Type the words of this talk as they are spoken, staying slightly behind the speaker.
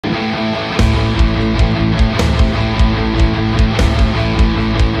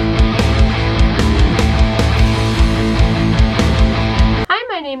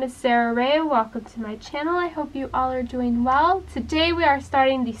Sarah Ray. Welcome to my channel. I hope you all are doing well. Today we are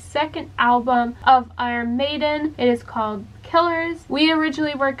starting the second album of Iron Maiden. It is called Killers. We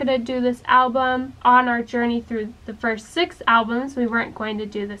originally were going to do this album on our journey through the first 6 albums. We weren't going to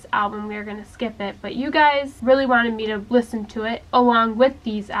do this album. We were going to skip it, but you guys really wanted me to listen to it along with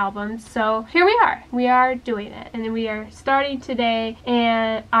these albums, so here we are. We are doing it, and we are starting today,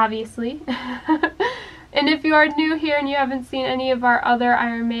 and obviously and if you are new here and you haven't seen any of our other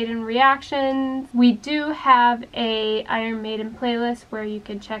Iron Maiden reactions, we do have a Iron Maiden playlist where you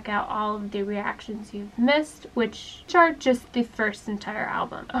can check out all of the reactions you've missed, which are just the first entire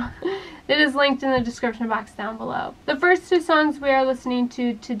album. It is linked in the description box down below. The first 2 songs we are listening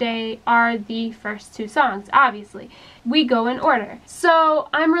to today are the first 2 songs, obviously. We go in order. So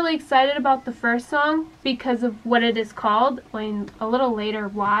I'm really excited about the first song because of what it is called. I'll explain a little later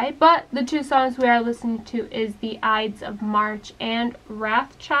why. But the 2 songs we are listening to is the Ides of March and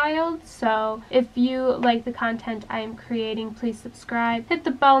Wrathchild. So if you like the content I am creating, please subscribe. Hit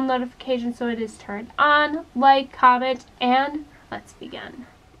the bell notification so it is turned on. Like, comment, and let's begin.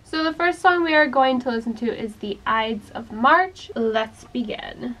 So the first song we are going to listen to is the Ides of March. Let's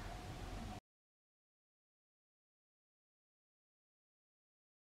begin.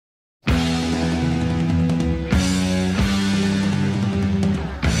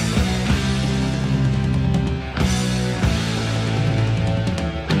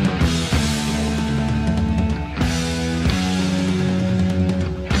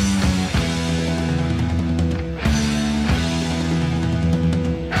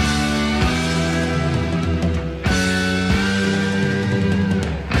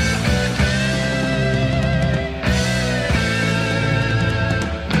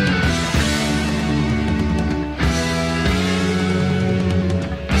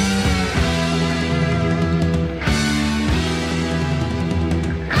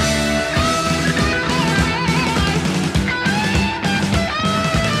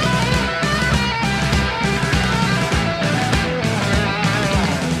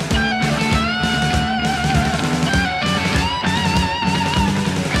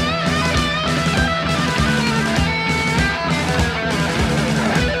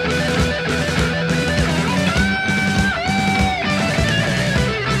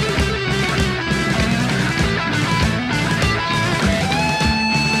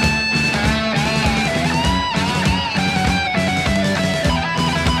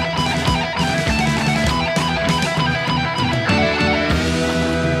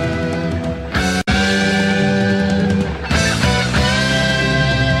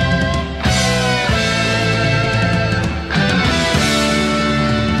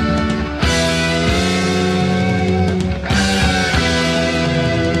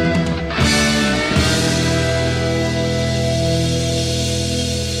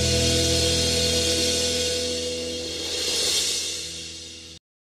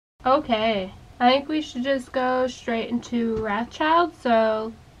 Okay, I think we should just go straight into Wrathchild,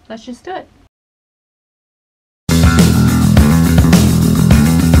 so let's just do it.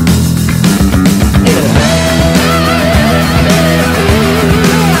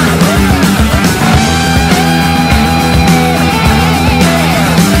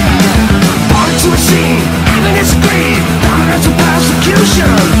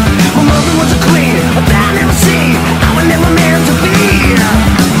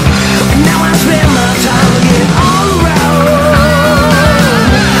 Now I spend my time looking all around.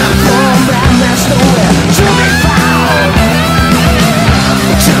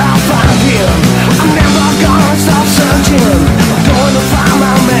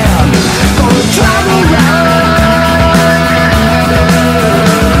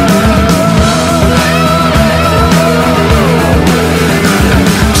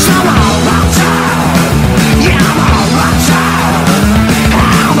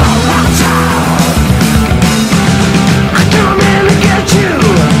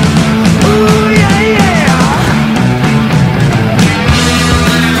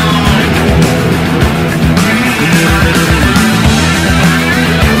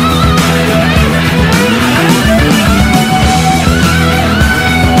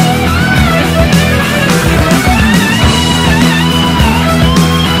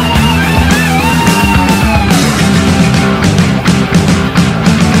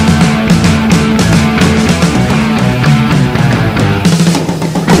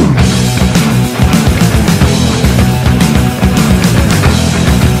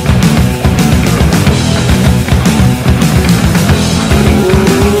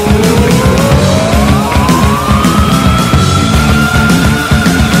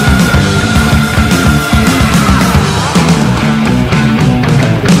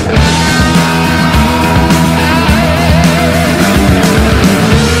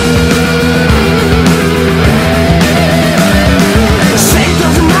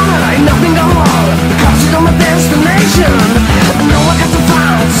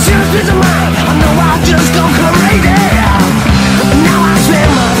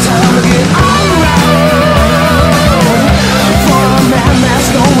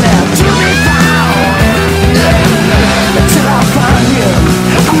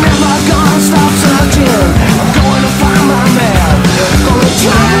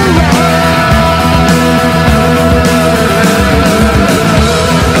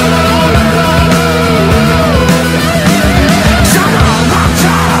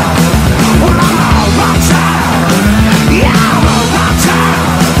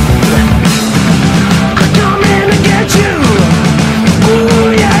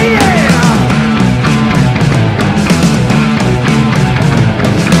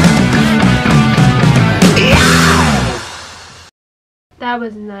 That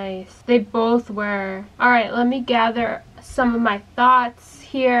was nice. They both were. Alright, let me gather some of my thoughts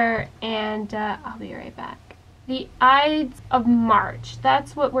here, and I'll be right back. The Ides of March.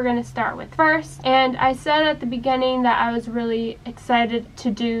 That's what we're going to start with first. And I said at the beginning that I was really excited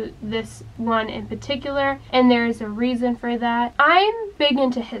to do this one in particular, and there's a reason for that. I'm big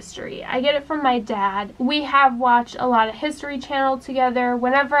into history. I get it from my dad. We have watched a lot of History Channel together.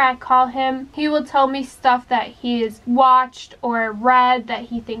 Whenever I call him, he will tell me stuff that he has watched or read that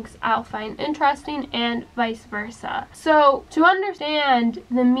he thinks I'll find interesting, and vice versa. So to understand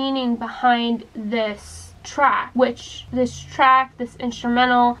the meaning behind this track, this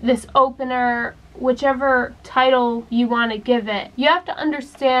instrumental, this opener, whichever title you want to give it, you have to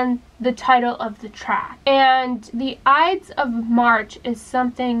understand the title of the track. And the Ides of March is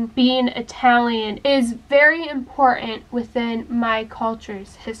something, being Italian, is very important within my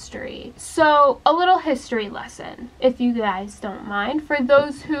culture's history. So a little history lesson, if you guys don't mind, for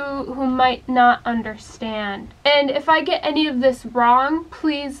those who might not understand. And if I get any of this wrong,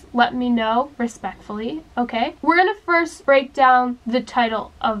 please let me know respectfully, okay? We're gonna first break down the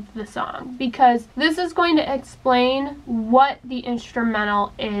title of the song, because this is going to explain what the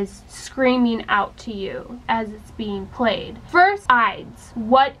instrumental is screaming out to you as it's being played. First, Ides.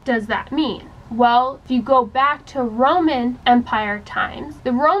 What does that mean? Well, if you go back to Roman Empire times,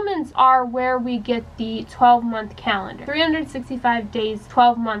 the Romans are where we get the 12-month calendar. 365 days,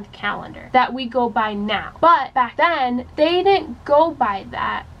 12-month calendar that we go by now. But back then, they didn't go by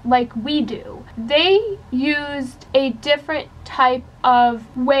that like we do. They used a different type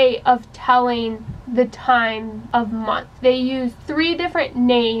of way of telling the time of month. They used 3 different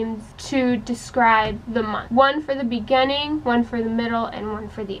names to describe the month. One for the beginning, one for the middle, and one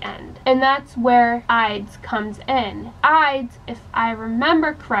for the end. And that's where Ides comes in. Ides, if I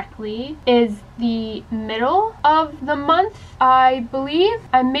remember correctly, is the middle of the month, I believe.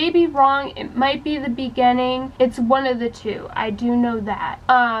 I may be wrong. It might be the beginning. It's one of the two. I do know that.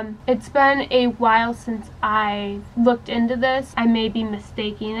 It's been a while since I looked into this. I may be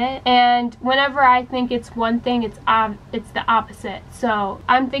mistaking it. And whenever I think it's one thing, it's the opposite. So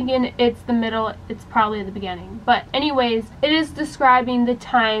I'm thinking it's the middle. It's probably the beginning. But anyways, it is describing the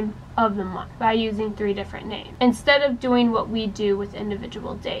time of the month by using 3 different names instead of doing what we do with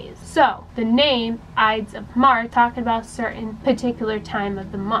individual days. So the name Ides of March talking about a certain particular time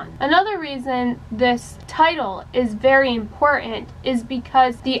of the month. Another reason this title is very important is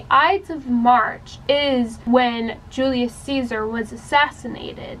because the Ides of March is when Julius Caesar was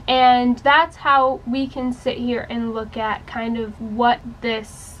assassinated, and that's how we can sit here and look at kind of what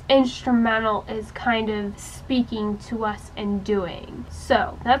this instrumental is kind of speaking to us and doing.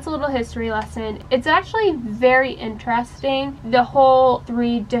 So that's a little history lesson. It's actually very interesting, the whole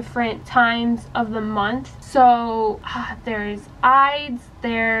 3 different times of the month. So there's Ides,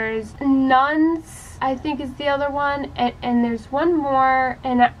 there's Nuns, I think is the other one, and there's one more,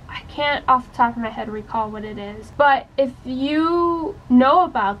 and I can't off the top of my head recall what it is. But if you know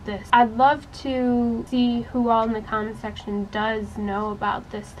about this, I'd love to see who all in the comment section does know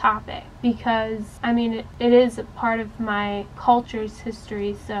about this topic, because I mean it is a part of my culture's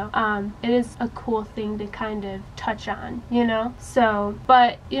history, so it is a cool thing to kind of touch on, you know. So,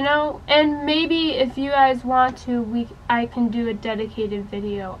 but you know, and maybe if you guys want to, I can do a dedicated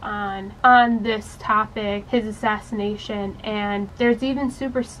video on this topic, his assassination, and there's even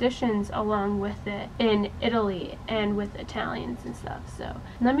superstitions along with it in Italy and with Italians and stuff. So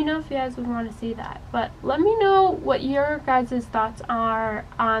let me know if you guys would want to see that. But let me know what your guys' thoughts are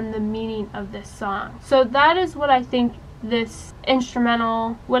on the meaning of this song. So that is what I think this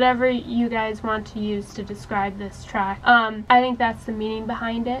instrumental, whatever you guys want to use to describe this track, I think that's the meaning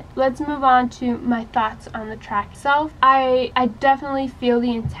behind it. Let's move on to my thoughts on the track itself. I definitely feel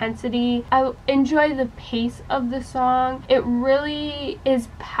the intensity. I enjoy the pace of the song. It really is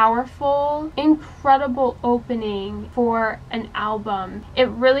powerful, incredible opening for an album. It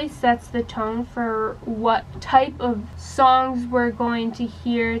really sets the tone for what type of songs we're going to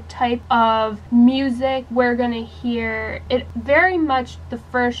hear, type of music we're going to hear. It very much, the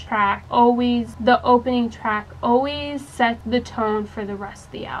first track, always, the opening track, always sets the tone for the rest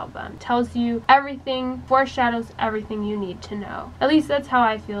of the album. Tells you everything, foreshadows everything you need to know. At least that's how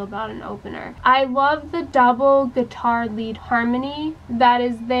I feel about an opener. I love the double guitar lead harmony that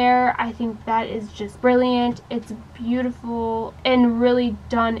is there. I think that is just brilliant. It's beautiful and really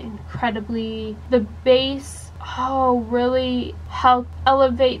done incredibly. The bass really helped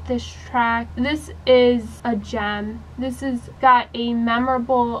elevate this track. This is a gem. This has got a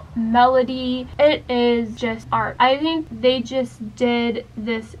memorable melody. It is just art. I think they just did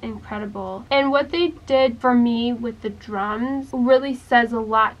this incredible. And what they did for me with the drums really says a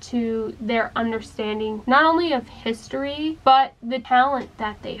lot to their understanding, not only of history, but the talent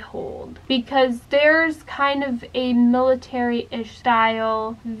that they hold. Because there's kind of a military-ish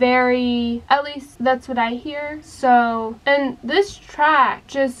style, very, at least that's what I hear. So, and this track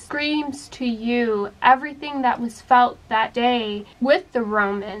just screams to you everything that was felt that day with the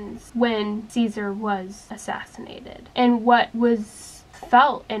Romans when Caesar was assassinated, and what was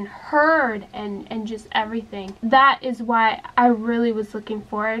felt and heard, and just everything. That is why I really was looking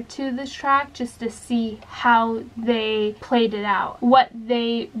forward to this track, just to see how they played it out, what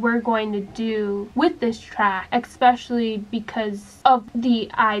they were going to do with this track, especially because of the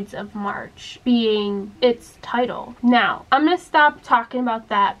Ides of March being its title. Now, I'm gonna stop talking about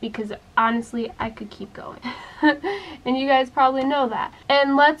that because honestly I could keep going. And you guys probably know that.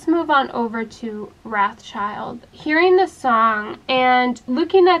 And let's move on over to Wrathchild. Hearing the song and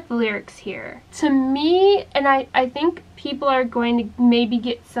looking at the lyrics here, to me, and I think people are going to maybe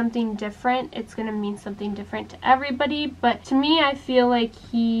get something different. It's going to mean something different to everybody, but to me, I feel like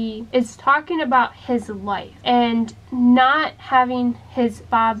he is talking about his life, and not having his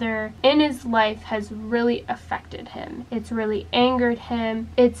father in his life has really affected him. It's really angered him.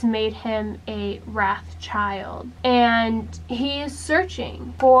 It's made him a Wrathchild, and he is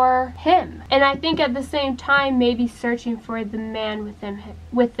searching for him. And I think at the same time, maybe searching for the man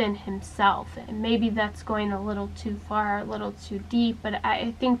within himself. And maybe that's going a little too far, a little too deep, but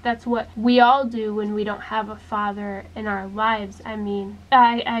I think that's what we all do when we don't have a father in our lives. I mean,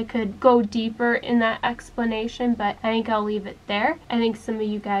 I could go deeper in that explanation, but I think I'll leave it there. I think some of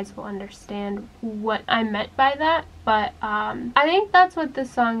you guys will understand what I meant by that. But I think that's what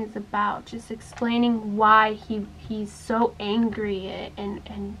this song is about, just explaining why he's so angry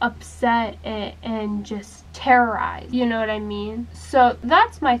and upset and just terrorized, you know what I mean? So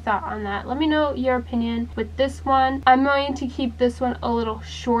that's my thought on that. Let me know your opinion with this one. I'm going to keep this one a little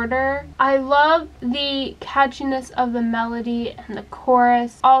shorter. I love the catchiness of the melody and the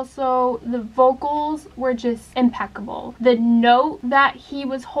chorus. Also, the vocals were just impeccable. The note that he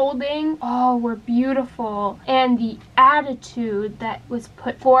was holding, were beautiful. And the attitude that was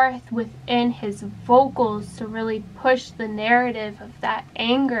put forth within his vocals to really push the narrative of that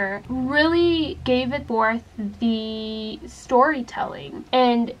anger really gave it forth the storytelling,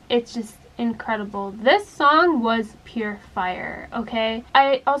 and it's just incredible. This song was pure fire, okay?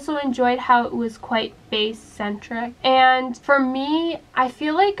 I also enjoyed how it was quite bass-centric, and for me, I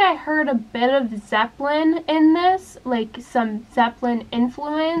feel like I heard a bit of Zeppelin in this, like some Zeppelin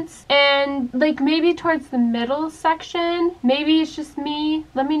influence, and like maybe towards the middle section. Maybe it's just me.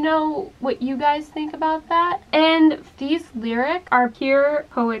 Let me know what you guys think about that. And these lyrics are pure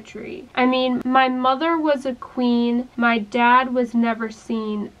poetry. I mean, my mother was a queen, my dad was never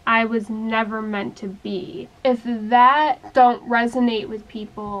seen, I was never meant to be. If that don't resonate with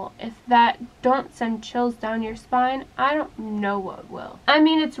people, if that don't send chills down your spine, I don't know what will. I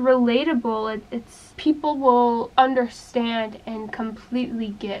mean, it's relatable. It's people will understand and completely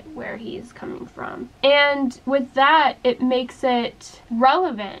get where he is coming from. And with that, it makes it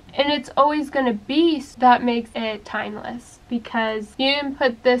relevant. And it's always going to be, that makes it timeless. Because you can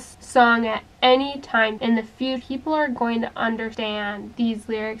put this song at any time in the future, people are going to understand these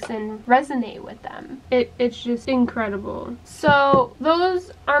lyrics and resonate with them. It's just incredible. So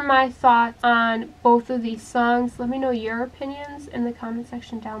those are my thoughts on both of these songs. Let me know your opinions in the comment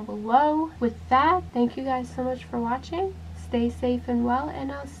section down below. With that, thank you guys so much for watching. Stay safe and well,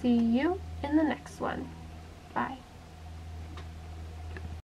 and I'll see you in the next one. Bye.